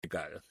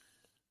magical?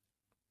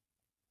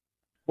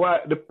 Well,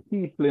 the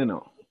people, I'm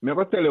going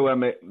to tell you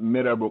why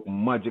Meadowbrook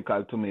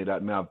magical to me,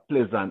 that I have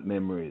pleasant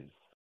memories.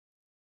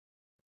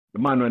 The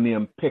man was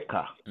named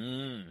Pekka.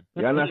 Mm.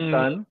 You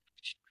understand?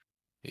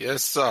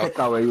 Yes, sir.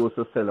 Pekka we used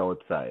to sell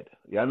outside.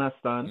 You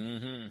understand?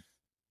 Mm-hmm.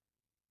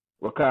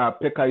 Because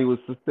Pekka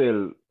used to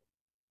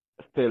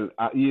sell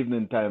at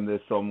evening time,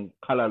 there's some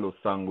colorless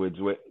sandwich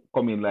where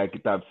come in like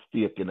it have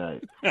steak in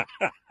it.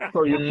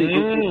 So you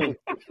see,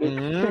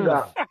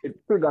 it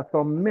trigger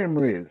some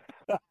memories,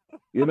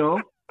 you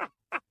know?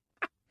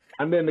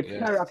 And then the Yes.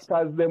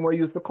 characters, them were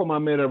used to come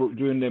and Meadowbrook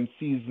during them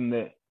season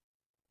there,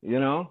 you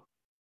know?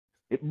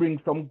 It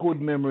brings some good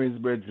memories,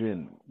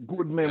 brethren.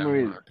 Good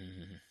memories.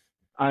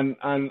 Yeah,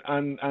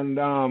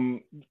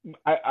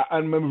 I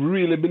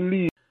really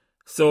believe.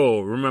 So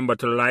remember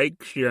to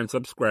like, share, and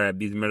subscribe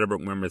these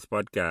Meadowbrook Memories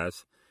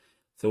podcasts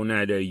so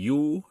neither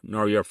you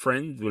nor your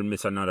friends will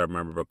miss another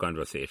memorable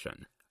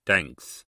conversation. Thanks.